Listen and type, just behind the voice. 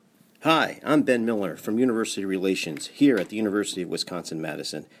Hi, I'm Ben Miller from University Relations here at the University of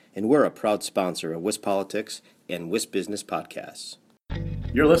Wisconsin-Madison, and we're a proud sponsor of WisPolitics and WisBusiness podcasts.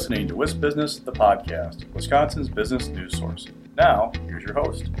 You're listening to WisBusiness, the podcast, Wisconsin's business news source. Now, here's your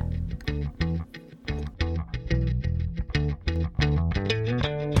host.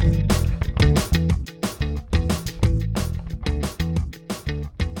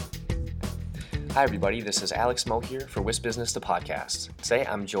 Hi everybody, this is Alex Moe here for WisBusiness, the podcast. Today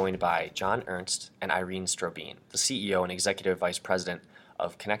I'm joined by John Ernst and Irene Strobin, the CEO and Executive Vice President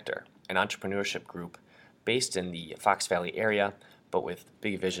of Connector, an entrepreneurship group based in the Fox Valley area, but with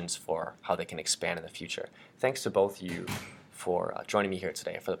big visions for how they can expand in the future. Thanks to both of you for joining me here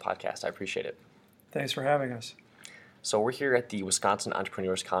today for the podcast. I appreciate it. Thanks for having us. So we're here at the Wisconsin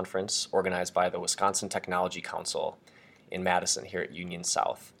Entrepreneurs Conference organized by the Wisconsin Technology Council in Madison here at Union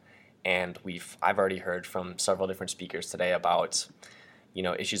South. And I've already heard from several different speakers today about,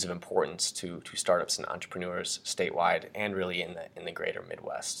 issues of importance to startups and entrepreneurs statewide and really in the greater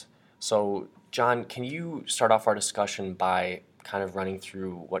Midwest. So, John, can you start off our discussion by kind of running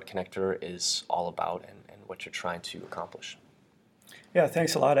through what Connector is all about and what you're trying to accomplish? Yeah,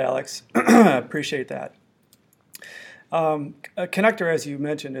 thanks a lot, Alex. Appreciate that. Connector, as you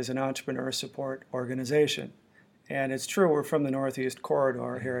mentioned, is an entrepreneur support organization. And it's true, we're from the Northeast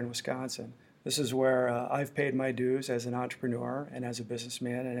Corridor here in Wisconsin. This is where I've paid my dues as an entrepreneur and as a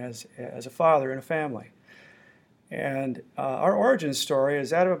businessman and as a father in a family. And our origin story is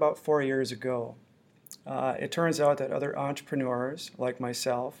that of about 4 years ago. It turns out that other entrepreneurs, like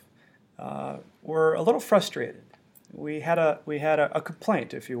myself, were a little frustrated. We had a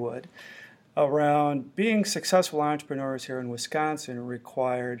complaint, if you would, around being successful entrepreneurs here in Wisconsin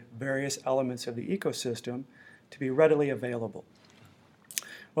required various elements of the ecosystem to be readily available.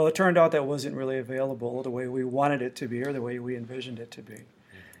 Well, it turned out that wasn't really available the way we wanted it to be or the way we envisioned it to be.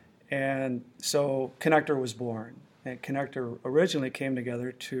 And so Connector was born. And Connector originally came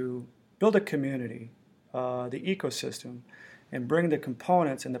together to build a community, the ecosystem, and bring the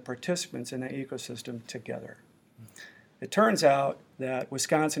components and the participants in that ecosystem together. It turns out that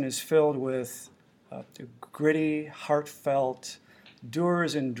Wisconsin is filled with gritty, heartfelt,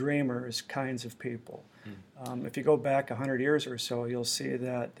 doers and dreamers kinds of people. If you go back 100 years or so, you'll see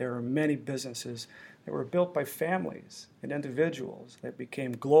that there are many businesses that were built by families and individuals that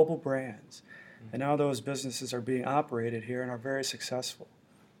became global brands. And now those businesses are being operated here and are very successful.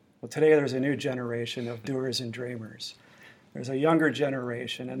 Well, today there's a new generation of doers and dreamers. There's a younger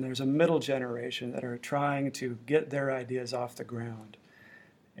generation and there's a middle generation that are trying to get their ideas off the ground.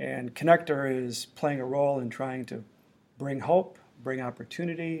 And Connector is playing a role in trying to bring hope, bring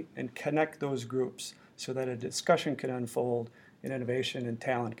opportunity, and connect those groups so that a discussion can unfold and innovation and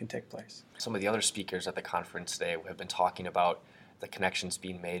talent can take place. Some of the other speakers at the conference today have been talking about the connections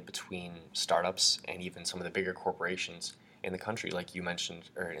being made between startups and even some of the bigger corporations in the country, like you mentioned,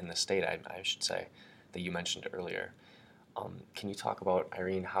 or in the state, I should say, that you mentioned earlier. Can you talk about,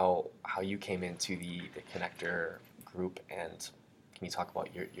 Irene, how you came into the Connector group, and can you talk about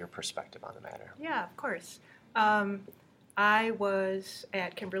your perspective on the matter? Yeah, of course. I was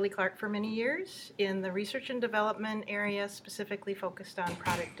at Kimberly-Clark for many years in the research and development area, specifically focused on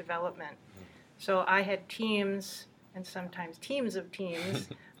product development. So I had teams, and sometimes teams of teams,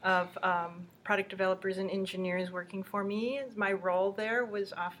 of product developers and engineers working for me. My role there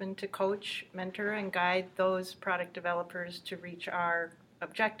was often to coach, mentor, and guide those product developers to reach our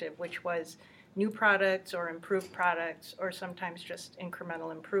objective, which was new products or improved products, or sometimes just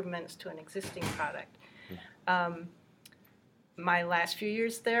incremental improvements to an existing product. My last few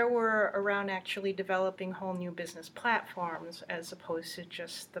years there were around actually developing whole new business platforms as opposed to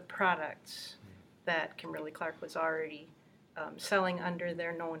just the products that Kimberly-Clark was already selling under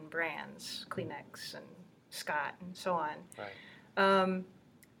their known brands, Kleenex and Scott and so on. Right.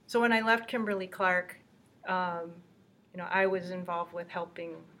 So when I left Kimberly-Clark, I was involved with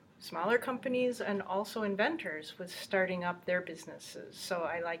helping smaller companies and also inventors with starting up their businesses. So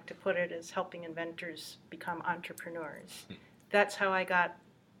I like to put it as helping inventors become entrepreneurs. That's how I got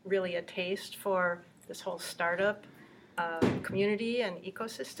really a taste for this whole startup community and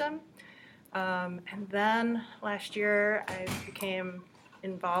ecosystem. And then last year I became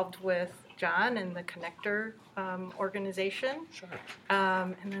involved with John and the Connector organization. Sure.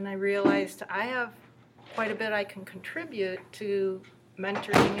 And then I realized I have quite a bit I can contribute to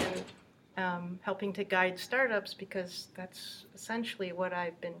mentoring and helping to guide startups, because that's essentially what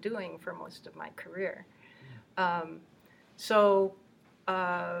I've been doing for most of my career. So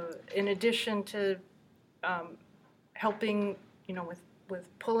in addition to helping,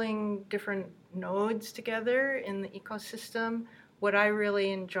 with pulling different nodes together in the ecosystem, what I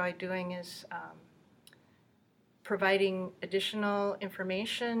really enjoy doing is providing additional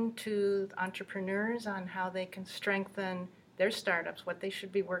information to entrepreneurs on how they can strengthen their startups, what they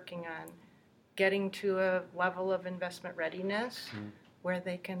should be working on, getting to a level of investment readiness where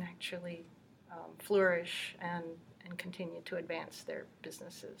they can actually flourish and continue to advance their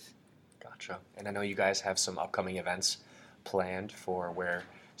businesses. Gotcha. And I know you guys have some upcoming events planned for where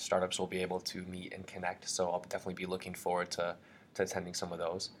startups will be able to meet and connect, so I'll definitely be looking forward to attending some of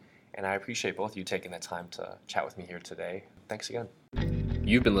those. And I appreciate both of you taking the time to chat with me here today. Thanks again.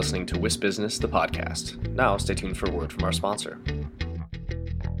 You've been listening to WISP Business, the podcast. Now stay tuned for a word from our sponsor.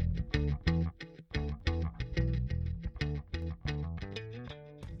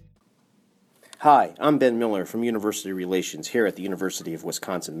 Hi, I'm Ben Miller from University Relations here at the University of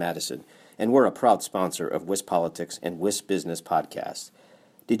Wisconsin-Madison, and we're a proud sponsor of WISP Politics and WISP Business Podcast.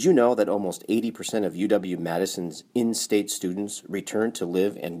 Did you know that almost 80% of UW-Madison's in-state students return to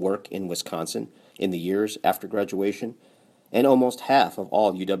live and work in Wisconsin in the years after graduation? And almost half of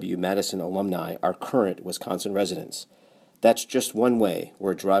all UW-Madison alumni are current Wisconsin residents. That's just one way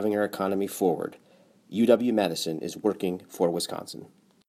we're driving our economy forward. UW-Madison is working for Wisconsin.